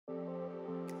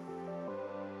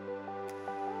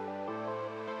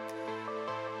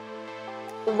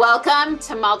Welcome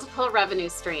to Multiple Revenue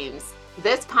Streams.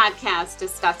 This podcast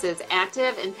discusses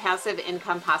active and passive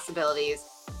income possibilities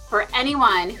for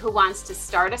anyone who wants to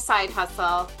start a side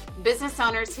hustle, business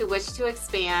owners who wish to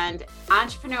expand,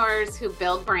 entrepreneurs who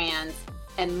build brands,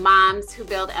 and moms who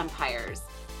build empires.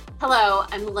 Hello,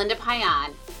 I'm Linda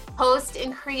Payan, host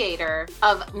and creator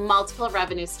of Multiple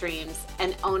Revenue Streams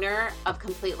and owner of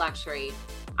Complete Luxury.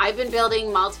 I've been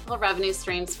building multiple revenue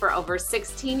streams for over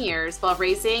 16 years while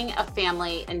raising a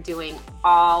family and doing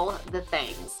all the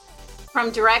things.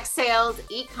 From direct sales,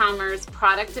 e-commerce,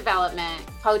 product development,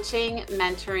 coaching,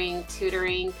 mentoring,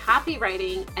 tutoring,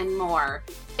 copywriting, and more.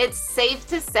 It's safe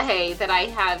to say that I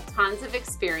have tons of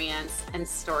experience and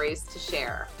stories to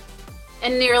share.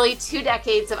 In nearly 2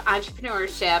 decades of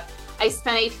entrepreneurship, I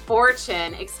spent a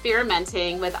fortune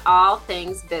experimenting with all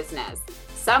things business.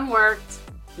 Some worked,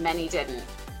 many didn't.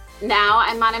 Now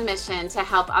I'm on a mission to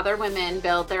help other women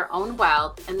build their own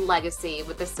wealth and legacy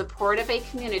with the support of a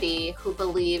community who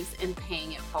believes in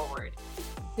paying it forward.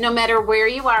 No matter where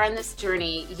you are in this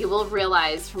journey, you will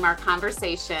realize from our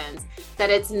conversations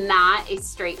that it's not a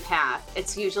straight path.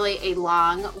 It's usually a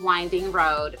long, winding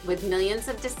road with millions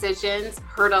of decisions,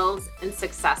 hurdles, and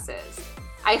successes.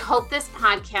 I hope this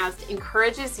podcast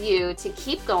encourages you to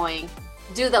keep going,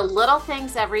 do the little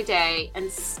things every day,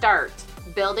 and start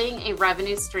building a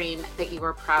revenue stream that you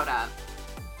are proud of.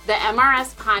 The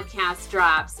MRS podcast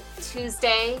drops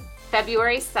Tuesday,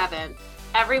 February 7th,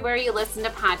 everywhere you listen to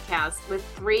podcasts with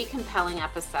 3 compelling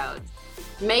episodes.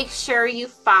 Make sure you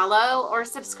follow or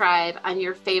subscribe on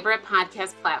your favorite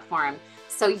podcast platform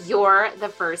so you're the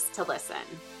first to listen.